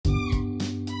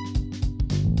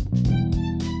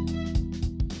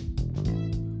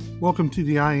Welcome to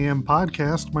the IAM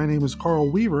podcast. My name is Carl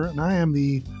Weaver, and I am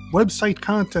the website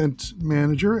content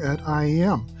manager at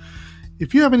IAM.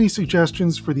 If you have any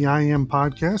suggestions for the IAM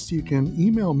podcast, you can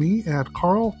email me at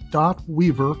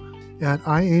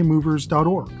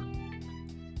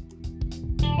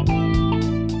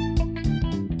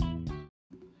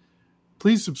carl.weaver@iamovers.org.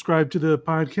 Please subscribe to the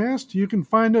podcast. You can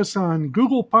find us on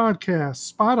Google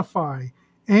Podcasts, Spotify,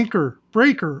 Anchor,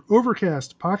 Breaker,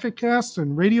 Overcast, Pocket Casts,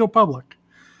 and Radio Public.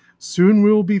 Soon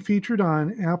we will be featured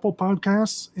on Apple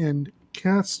Podcasts and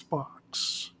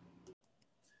Castbox.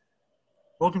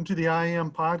 Welcome to the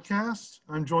IAM podcast.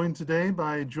 I'm joined today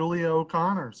by Julia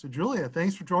O'Connor. So Julia,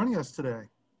 thanks for joining us today.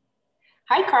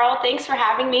 Hi, Carl. Thanks for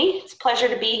having me. It's a pleasure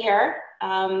to be here.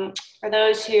 For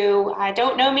those who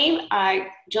don't know me,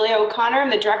 Julia O'Connor. I'm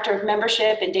the Director of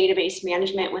Membership and Database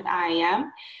Management with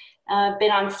IAM. I've been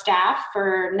on staff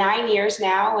for 9 years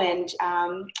now, and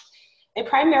I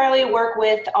primarily work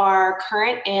with our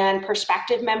current and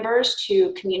prospective members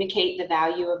to communicate the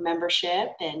value of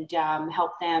membership and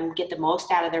help them get the most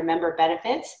out of their member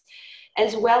benefits,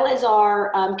 as well as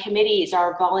our committees,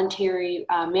 our voluntary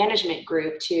management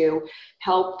group, to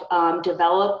help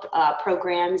develop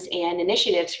programs and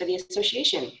initiatives for the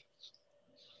association.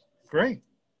 Great.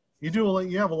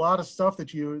 You have a lot of stuff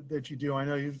that you do. I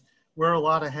know you wear a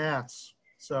lot of hats.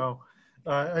 So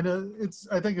I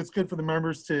think it's good for the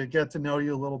members to get to know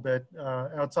you a little bit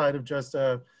outside of just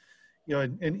an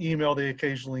email they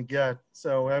occasionally get.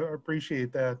 So I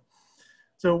appreciate that.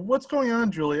 So what's going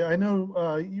on, Julia? I know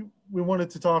we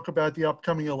wanted to talk about the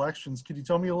upcoming elections. Could you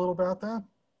tell me a little about that?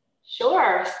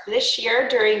 Sure. This year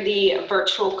during the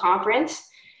virtual conference,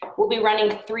 we'll be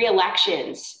running 3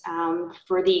 elections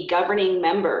for the governing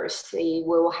members. We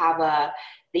will have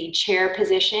the chair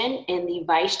position and the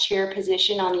vice chair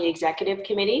position on the executive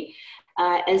committee,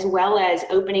 as well as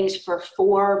openings for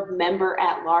 4 member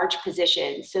at-large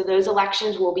positions. So those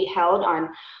elections will be held on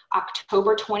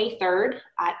October 23rd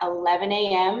at 11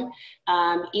 a.m.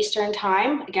 Eastern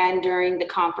Time, again during the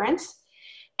conference.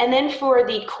 And then for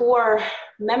the core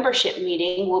membership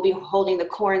meeting, we'll be holding the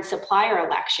core and supplier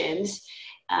elections.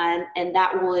 And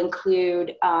that will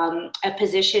include a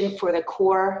position for the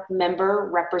core member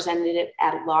representative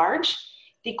at large,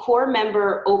 the core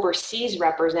member overseas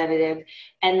representative,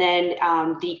 and then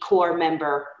the core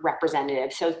member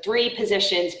representative. So 3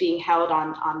 positions being held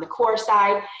on the core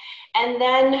side. And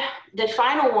then the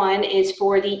final one is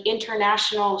for the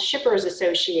International Shippers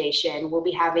Association. We'll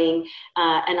be having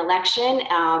an election.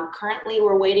 Currently,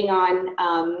 we're waiting on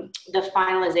the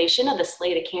finalization of the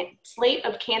slate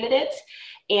of candidates.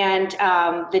 And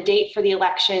the date for the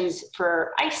elections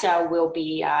for ISA will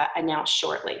be announced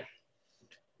shortly.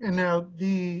 And now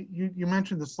you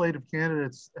mentioned the slate of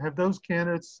candidates. Have they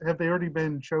already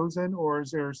been chosen, or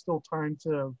is there still time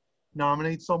to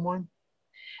nominate someone?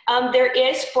 There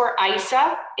is for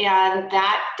ISA, and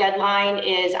that deadline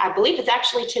is, I believe it's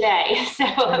actually today. So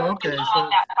okay. We'll have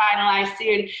that finalized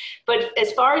soon. But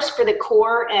as far as for the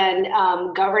core and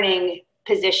governing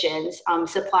positions,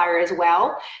 supplier as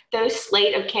well, those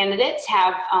slate of candidates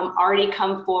have already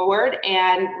come forward,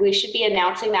 and we should be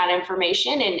announcing that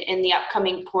information in the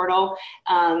upcoming portal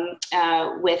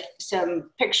with some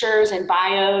pictures and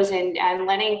bios and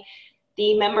letting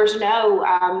the members know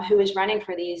who is running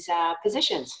for these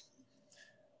positions.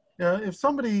 Yeah, it's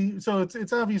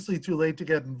obviously too late to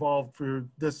get involved for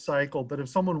this cycle, but if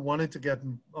someone wanted to get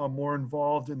more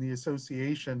involved in the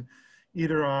association,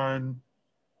 either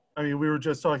we were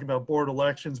just talking about board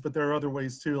elections, but there are other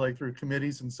ways too, like through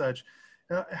committees and such.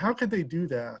 How could they do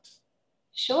that?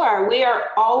 Sure. We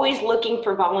are always looking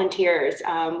for volunteers.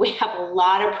 We have a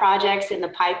lot of projects in the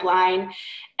pipeline,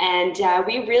 and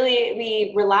we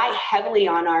rely heavily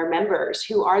on our members,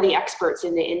 who are the experts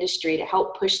in the industry, to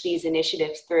help push these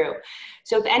initiatives through.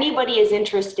 So if anybody is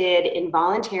interested in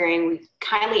volunteering, we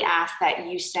kindly ask that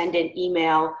you send an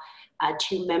email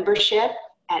to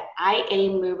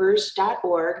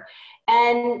membership@iamovers.org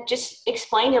and just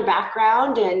explain your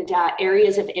background and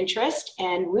areas of interest,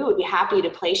 and we would be happy to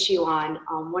place you on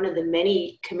one of the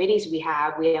many committees we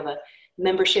have. We have a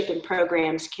membership and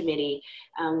programs committee,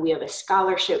 we have a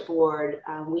scholarship board,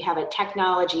 we have a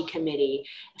technology committee.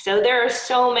 So there are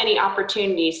so many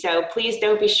opportunities, so please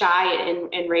don't be shy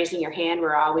in raising your hand.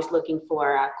 We're always looking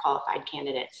for qualified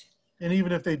candidates. And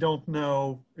even if they don't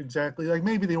know exactly, like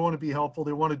maybe they want to be helpful,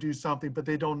 they want to do something, but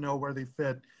they don't know where they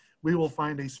fit, we will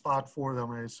find a spot for them,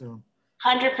 I assume.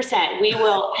 100%. We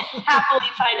will happily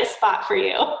find a spot for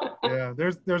you. Yeah,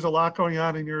 there's a lot going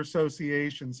on in your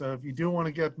association. So if you do want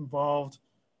to get involved,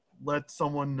 let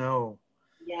someone know.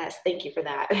 Yes, thank you for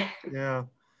that. Yeah.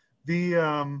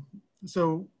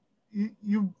 So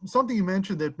something you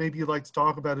mentioned that maybe you'd like to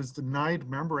talk about is denied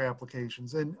member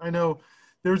applications. And I know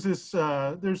there's this,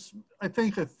 there's, I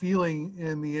think, a feeling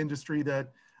in the industry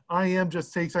that IAM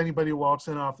just takes anybody who walks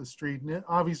in off the street. And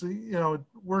obviously, you know,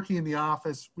 working in the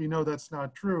office, we know that's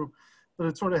not true, but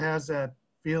it sort of has that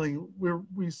feeling.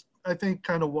 I think,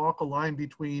 kind of walk a line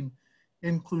between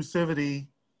inclusivity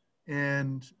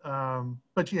and,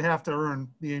 but you have to earn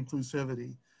the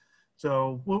inclusivity.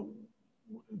 So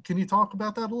can you talk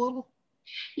about that a little?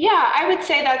 Yeah, I would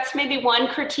say that's maybe one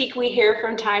critique we hear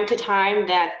from time to time,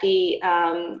 that the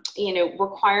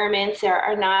requirements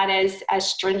are not as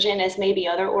stringent as maybe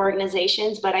other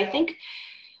organizations. But I think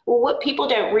what people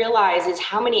don't realize is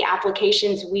how many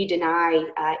applications we deny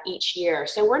each year.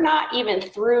 So we're not even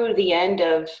through the end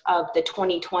of the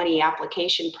 2020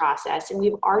 application process, and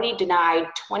we've already denied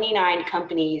 29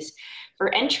 companies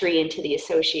for entry into the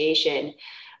association.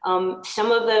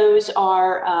 Some of those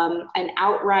are an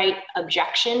outright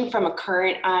objection from a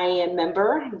current IAM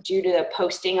member due to the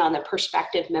posting on the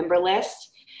prospective member list.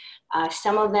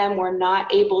 Some of them were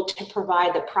not able to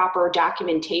provide the proper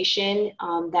documentation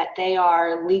that they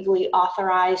are legally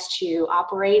authorized to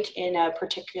operate in a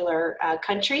particular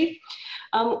country.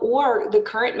 Or the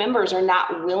current members are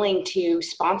not willing to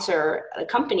sponsor a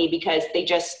company because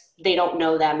they don't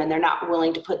know them, and they're not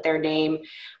willing to put their name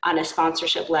on a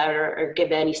sponsorship letter or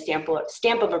give any stamp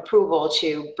of approval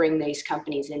to bring these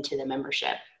companies into the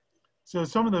membership. So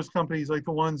some of those companies, like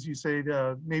the ones you say,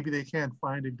 maybe they can't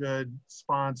find a good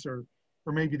sponsor,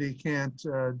 or maybe they can't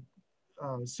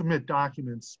submit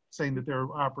documents saying that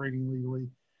they're operating legally.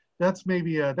 That's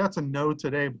maybe that's a no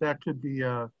today, but that could be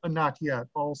a not yet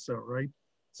also, right?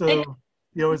 So,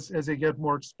 you know, as they get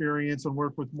more experience and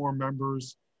work with more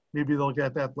members, maybe they'll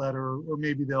get that letter, or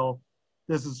maybe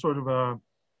this is sort of a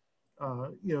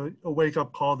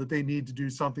wake-up call that they need to do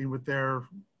something with their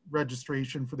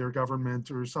registration for their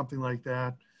government or something like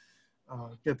that,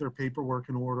 get their paperwork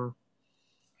in order.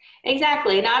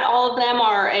 Exactly. Not all of them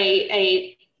are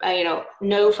a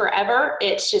no forever.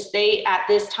 It's just they, at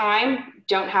this time,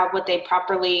 don't have what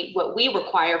we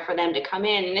require for them to come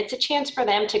in. And it's a chance for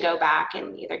them to go back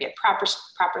and either get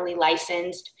properly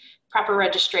licensed, proper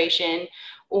registration,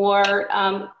 or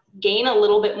gain a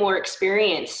little bit more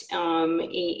experience, in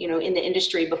the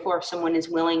industry before someone is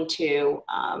willing to,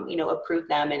 approve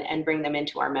them and bring them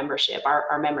into our membership,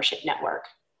 our membership network.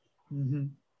 Mm-hmm.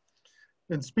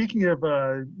 And speaking of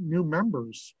new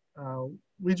members,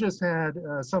 we just had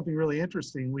something really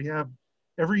interesting. We have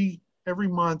every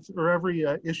month, or every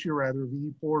issue rather, of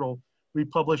the ePortal, we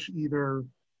publish either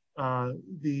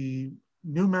the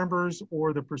new members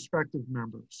or the prospective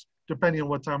members, depending on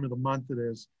what time of the month it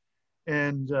is.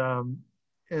 And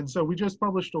so we just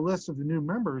published a list of the new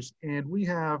members, and we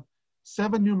have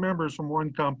 7 new members from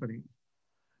one company.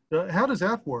 How does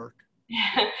that work?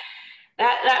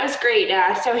 That was great.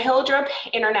 So Hildrup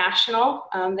International,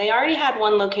 they already had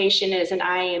one location as an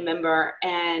IAM member,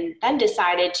 and then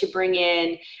decided to bring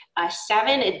in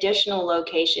 7 additional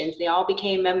locations. They all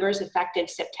became members effective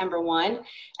September 1,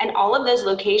 and all of those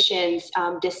locations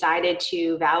decided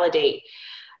to validate.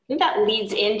 I think that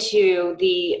leads into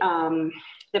the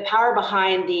power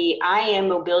behind the IAM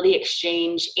Mobility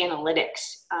Exchange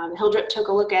analytics. Hildrup took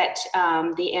a look at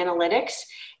the analytics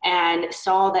and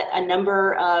saw that a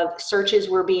number of searches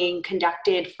were being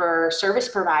conducted for service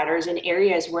providers in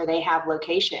areas where they have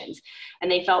locations. And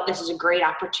they felt this is a great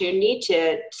opportunity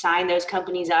to sign those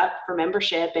companies up for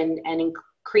membership and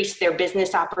increase their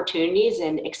business opportunities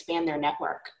and expand their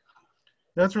network.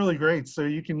 That's really great. So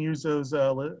you can use those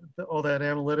all that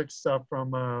analytics stuff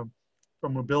from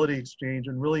Mobility Exchange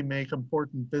and really make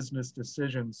important business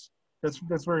decisions.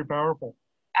 That's very powerful.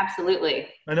 Absolutely.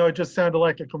 I know it just sounded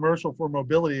like a commercial for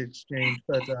Mobility Exchange,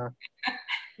 but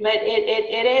but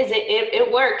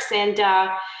it works. And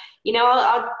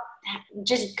I'll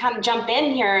just kind of jump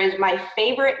in here. Is my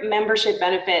favorite membership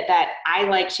benefit that I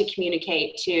like to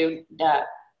communicate to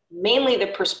mainly the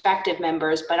prospective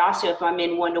members, but also if I'm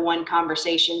in one-to-one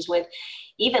conversations with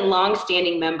even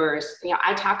long-standing members.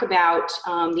 I talk about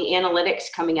the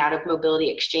analytics coming out of Mobility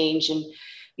Exchange, and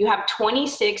you have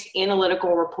 26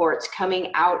 analytical reports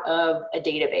coming out of a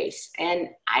database. And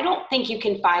I don't think you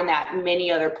can find that in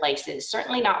many other places,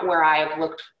 certainly not where I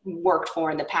have worked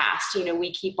for in the past.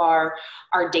 We keep our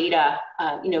data,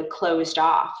 closed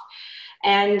off.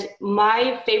 And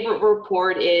my favorite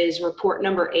report is report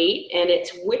number 8, and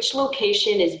it's which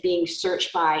location is being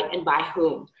searched by and by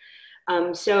whom.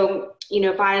 So,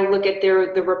 if I look at the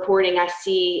reporting, I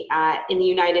see in the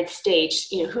United States,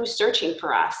 who's searching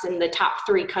for us. And the top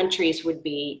 3 countries would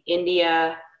be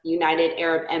India, United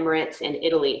Arab Emirates, and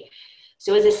Italy.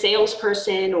 So as a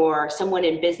salesperson or someone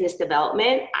in business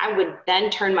development, I would then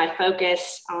turn my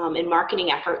focus and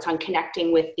marketing efforts on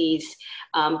connecting with these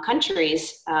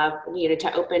countries,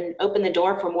 to open the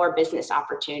door for more business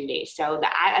opportunities. So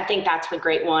I think that's a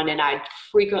great one, and I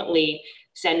frequently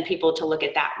send people to look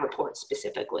at that report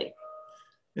specifically.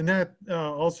 And that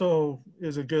also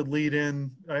is a good lead in.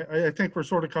 I think we're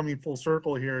sort of coming full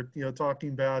circle here, talking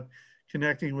about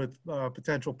connecting with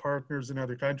potential partners in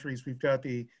other countries. We've got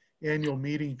the annual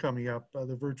meeting coming up,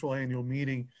 the virtual annual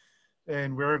meeting,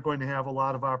 and we're going to have a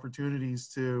lot of opportunities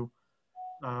to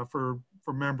for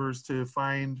members to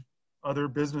find other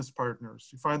business partners,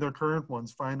 find their current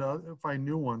ones, find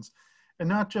new ones, and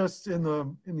not just in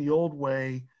the old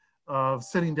way of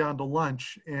sitting down to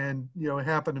lunch and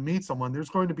happen to meet someone. There's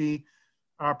going to be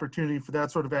opportunity for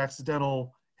that sort of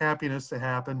accidental happiness to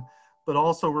happen, but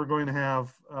also we're going to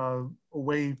have a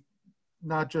way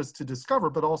not just to discover,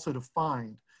 but also to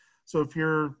find. So if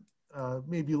you're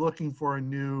maybe looking for a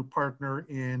new partner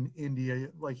in India,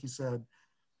 like you said,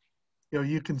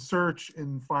 you can search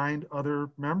and find other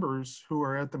members who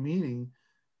are at the meeting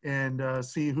and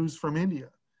see who's from India.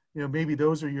 Maybe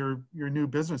those are your new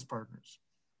business partners.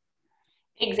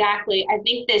 Exactly. I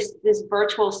think this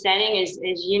virtual setting is,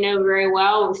 as you know very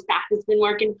well, the staff has been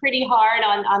working pretty hard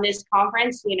on this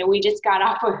conference. We just got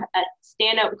off a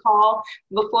stand-up call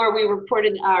before we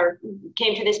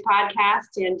came to this podcast.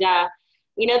 And,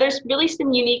 there's really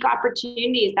some unique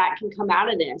opportunities that can come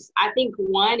out of this. I think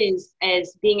one is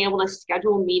being able to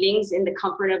schedule meetings in the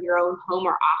comfort of your own home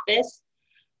or office.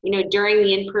 During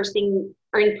the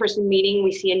in-person meeting,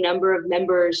 we see a number of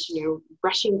members,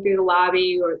 rushing through the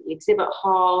lobby or the exhibit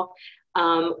hall,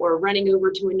 or running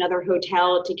over to another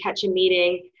hotel to catch a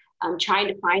meeting, trying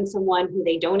to find someone who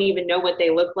they don't even know what they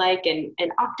look like, and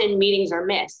often meetings are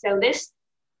missed. So this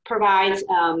provides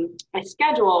a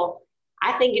schedule.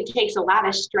 I think it takes a lot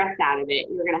of stress out of it.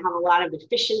 You're going to have a lot of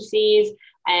efficiencies,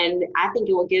 and I think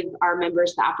it will give our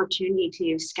members the opportunity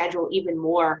to schedule even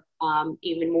more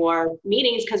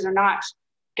meetings, because they're not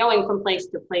going from place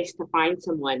to place to find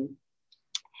someone.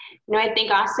 I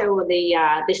think also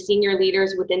the senior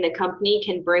leaders within the company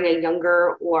can bring a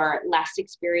younger or less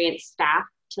experienced staff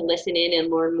to listen in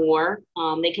and learn more.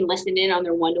 They can listen in on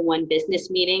their one-to-one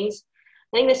business meetings.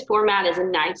 I think this format is a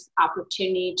nice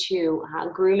opportunity to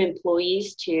groom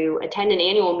employees to attend an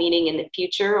annual meeting in the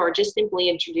future, or just simply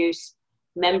introduce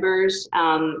members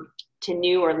to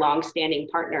new or long-standing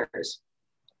partners.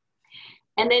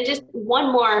 And then just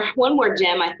one more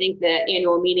gem I think the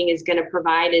annual meeting is going to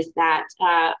provide is that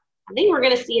I think we're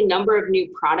going to see a number of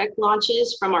new product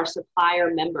launches from our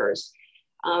supplier members.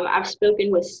 I've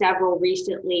spoken with several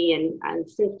recently, and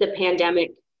since the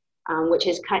pandemic, which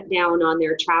has cut down on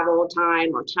their travel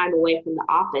time or time away from the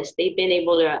office, they've been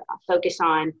able to focus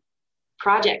on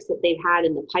projects that they've had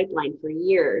in the pipeline for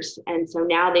years. And so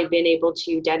now they've been able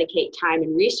to dedicate time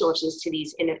and resources to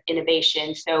these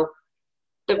innovations. So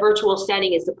the virtual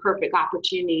setting is the perfect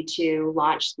opportunity to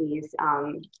launch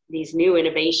these new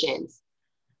innovations.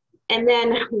 And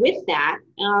then with that,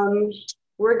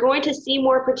 we're going to see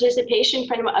more participation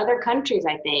from other countries,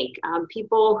 I think.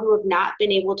 People who have not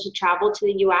been able to travel to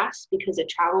the US because of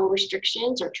travel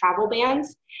restrictions or travel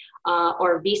bans,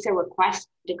 or visa request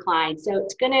decline. So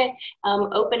it's going to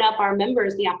open up our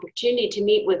members the opportunity to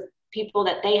meet with people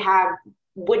that they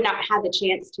would not have the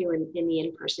chance to in the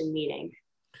in-person meeting.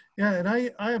 Yeah, and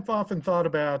I have often thought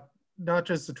about not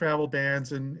just the travel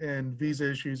bans and visa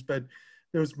issues, but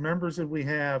those members that we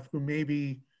have who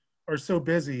maybe are so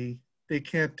busy they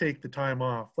can't take the time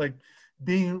off. And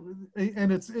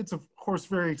it's of course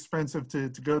very expensive to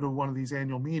go to one of these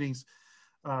annual meetings.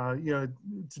 To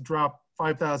drop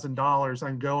 $5,000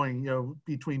 on going,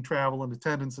 between travel and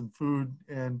attendance and food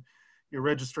and your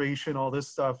registration, all this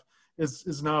stuff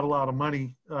is not a lot of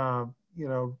money,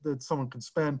 that someone could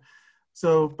spend.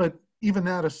 So, but even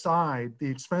that aside, the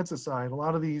expense aside, a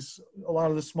lot of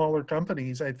the smaller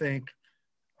companies, I think,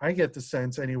 I get the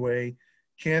sense anyway,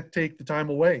 can't take the time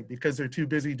away because they're too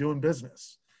busy doing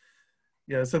business.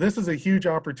 Yeah, so this is a huge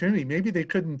opportunity. Maybe they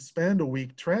couldn't spend a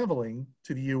week traveling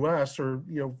to the US or,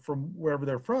 from wherever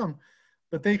they're from,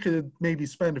 but they could maybe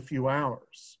spend a few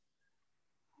hours.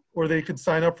 Or they could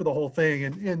sign up for the whole thing.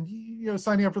 And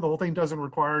signing up for the whole thing doesn't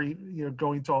require,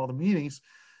 going to all the meetings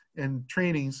and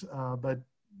trainings, but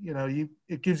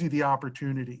it gives you the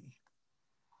opportunity.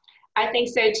 I think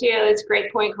so too. It's a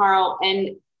great point, Carl.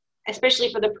 And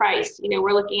especially for the price,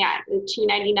 we're looking at the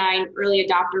 $299 early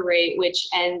adopter rate, which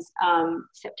ends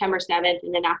September 7th.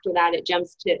 And then after that, it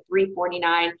jumps to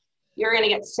 $349. You're going to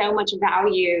get so much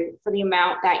value for the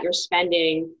amount that you're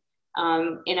spending.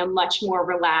 in a much more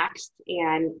relaxed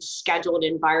and scheduled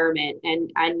environment.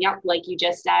 And yep, like you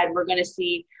just said, we're going to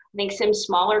see, I think, some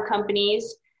smaller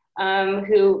companies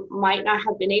who might not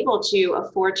have been able to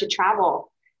afford to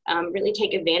travel really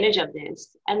take advantage of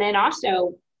this. And then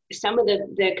also some of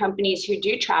the companies who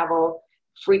do travel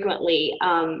frequently,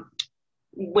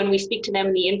 when we speak to them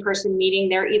in the in-person meeting,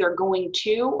 they're either going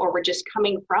to or we're just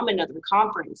coming from another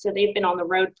conference. So they've been on the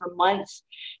road for months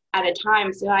at a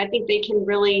time. So I think they can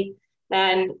really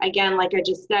then, again, like I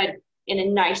just said, in a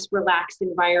nice, relaxed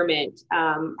environment,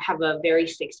 have a very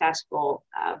successful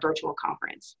virtual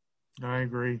conference. I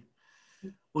agree.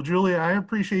 Well, Julia, I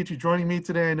appreciate you joining me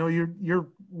today. I know you're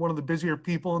one of the busier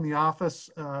people in the office,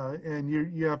 and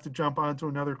you have to jump onto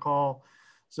another call.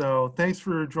 So thanks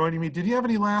for joining me. Did you have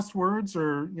any last words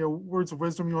or words of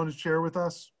wisdom you want to share with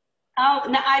us? Oh,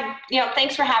 no,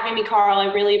 thanks for having me, Carl.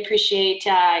 I really appreciate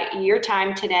your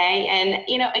time today. And,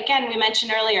 again, we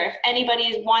mentioned earlier, if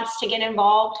anybody wants to get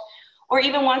involved or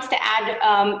even wants to add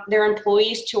their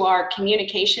employees to our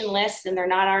communication list and they're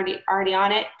not already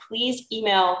on it, please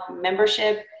email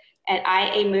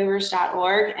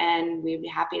membership@iamovers.org and we'd be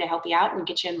happy to help you out and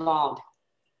get you involved.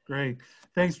 Great.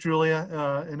 Thanks,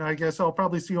 Julia. And I guess I'll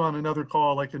probably see you on another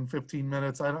call like in 15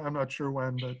 minutes. I'm not sure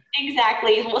when, but.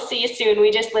 Exactly. We'll see you soon.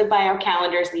 We just live by our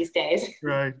calendars these days.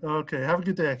 Right. Okay. Have a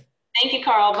good day. Thank you,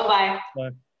 Carl. Bye-bye. Bye.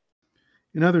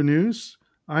 In other news,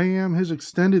 IAM has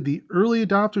extended the early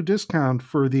adopter discount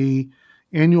for the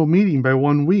annual meeting by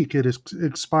 1 week. It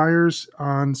expires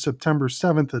on September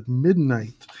 7th at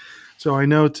midnight. So I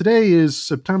know today is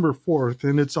September 4th,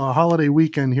 and it's a holiday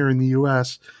weekend here in the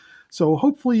U.S., so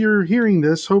hopefully you're hearing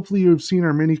this. Hopefully you've seen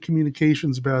our many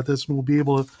communications about this and will be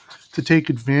able to take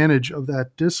advantage of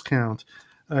that discount.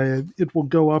 It will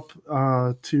go up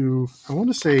to, I want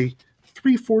to say,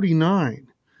 $349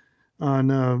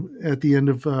 at the end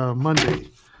of Monday.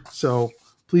 So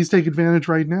please take advantage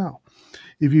right now.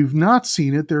 If you've not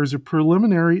seen it, there's a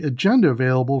preliminary agenda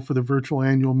available for the virtual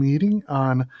annual meeting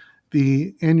on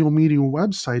the annual meeting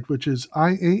website, which is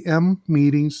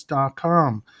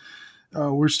iammeetings.com.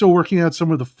 We're still working out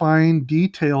some of the fine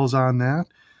details on that,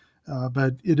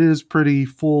 but it is pretty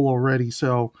full already.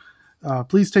 So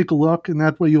please take a look, and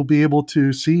that way you'll be able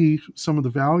to see some of the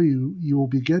value you will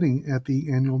be getting at the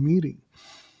annual meeting.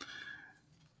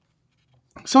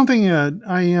 Something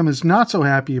IAM is not so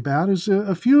happy about is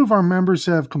a few of our members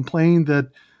have complained that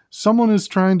someone is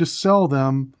trying to sell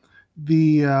them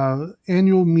the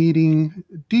annual meeting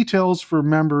details for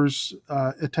members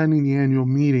attending the annual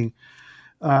meeting.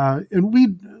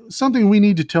 And something we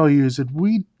need to tell you is that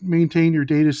we maintain your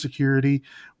data security.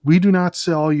 We do not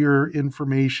sell your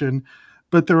information,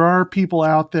 but there are people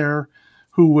out there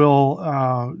who will,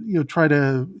 try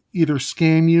to either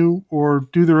scam you or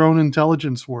do their own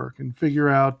intelligence work and figure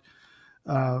out,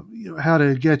 how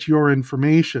to get your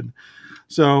information.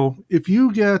 So if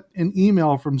you get an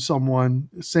email from someone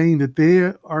saying that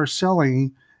they are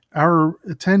selling our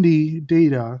attendee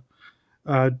data,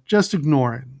 just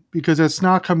ignore it, because it's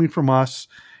not coming from us.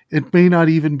 It may not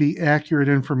even be accurate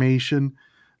information.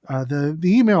 The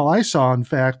email I saw, in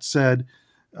fact, said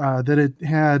that it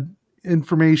had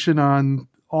information on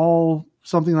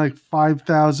something like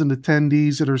 5,000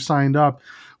 attendees that are signed up.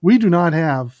 We do not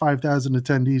have 5,000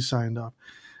 attendees signed up.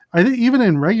 I think even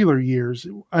in regular years,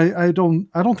 I don't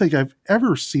think I've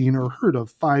ever seen or heard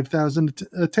of 5,000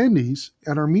 attendees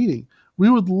at our meeting. We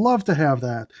would love to have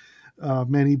that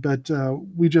many, but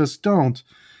we just don't.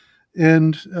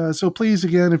 And so please,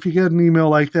 again, if you get an email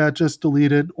like that, just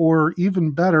delete it, or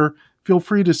even better, feel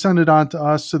free to send it on to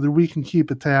us so that we can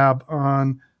keep a tab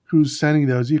on who's sending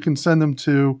those. You can send them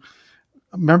to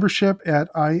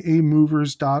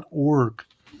membership@iamovers.org.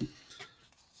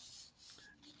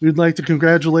 We'd like to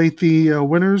congratulate the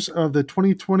winners of the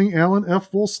 2020 Alan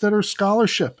F. Volstetter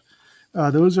Scholarship.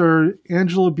 Those are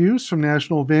Angela Buse from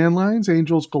National Van Lines,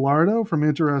 Angels Gallardo from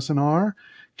InterSNR,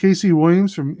 Casey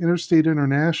Williams from Interstate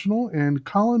International, and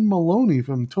Colin Maloney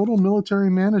from Total Military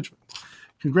Management.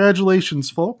 Congratulations,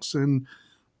 folks. And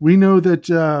we know that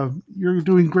you're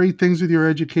doing great things with your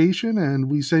education,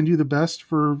 and we send you the best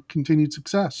for continued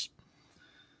success.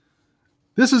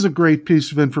 This is a great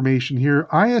piece of information here.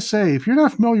 ISA, if you're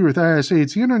not familiar with ISA,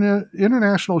 it's the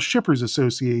International Shippers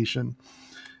Association.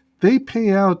 They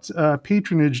pay out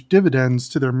patronage dividends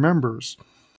to their members.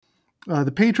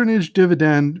 The patronage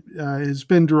dividend has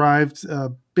been derived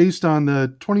based on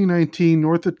the 2019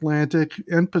 North Atlantic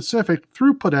and Pacific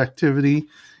throughput activity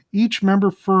each member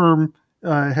firm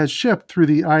has shipped through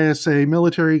the ISA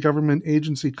military government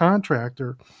agency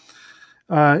contractor.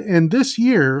 And this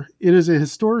year, it is a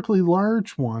historically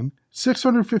large one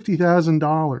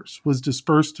 $650,000 was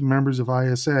dispersed to members of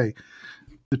ISA.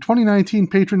 The 2019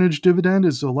 patronage dividend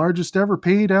is the largest ever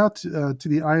paid out to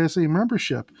the ISA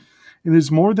membership and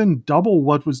is more than double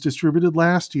what was distributed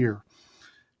last year.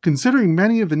 Considering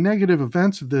many of the negative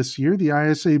events of this year, the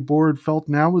ISA board felt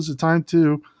now was the time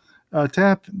to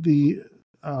tap the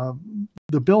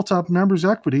built-up members'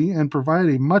 equity and provide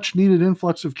a much-needed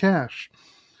influx of cash.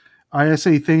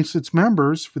 ISA thanks its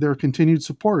members for their continued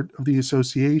support of the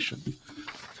association.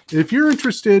 If you're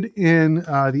interested in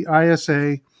the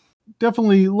ISA,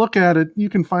 definitely look at it. You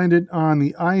can find it on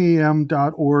the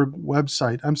IAM.org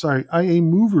website.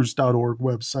 IAMovers.org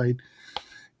website.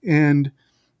 And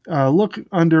look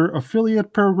under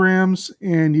affiliate programs,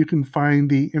 and you can find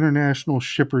the International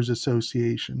Shippers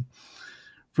Association.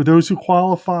 For those who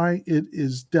qualify, it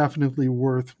is definitely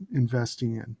worth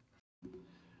investing in.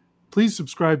 Please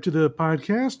subscribe to the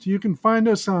podcast. You can find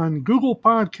us on Google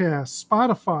Podcasts,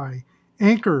 Spotify,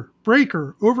 Anchor,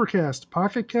 Breaker, Overcast,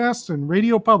 Pocket Casts, and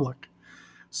Radio Public.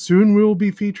 Soon we will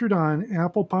be featured on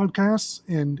Apple Podcasts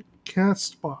and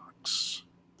Castbox.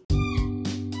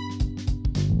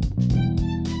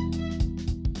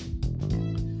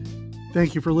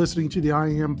 Thank you for listening to the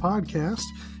IAM podcast.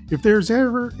 If there's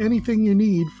ever anything you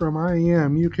need from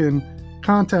IAM, you can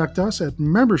contact us at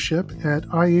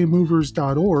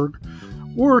membership@iamovers.org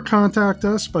or contact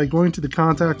us by going to the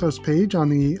Contact Us page on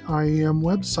the IAM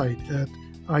website at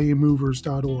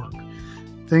iamovers.org.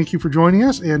 Thank you for joining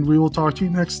us, and we will talk to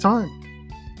you next time.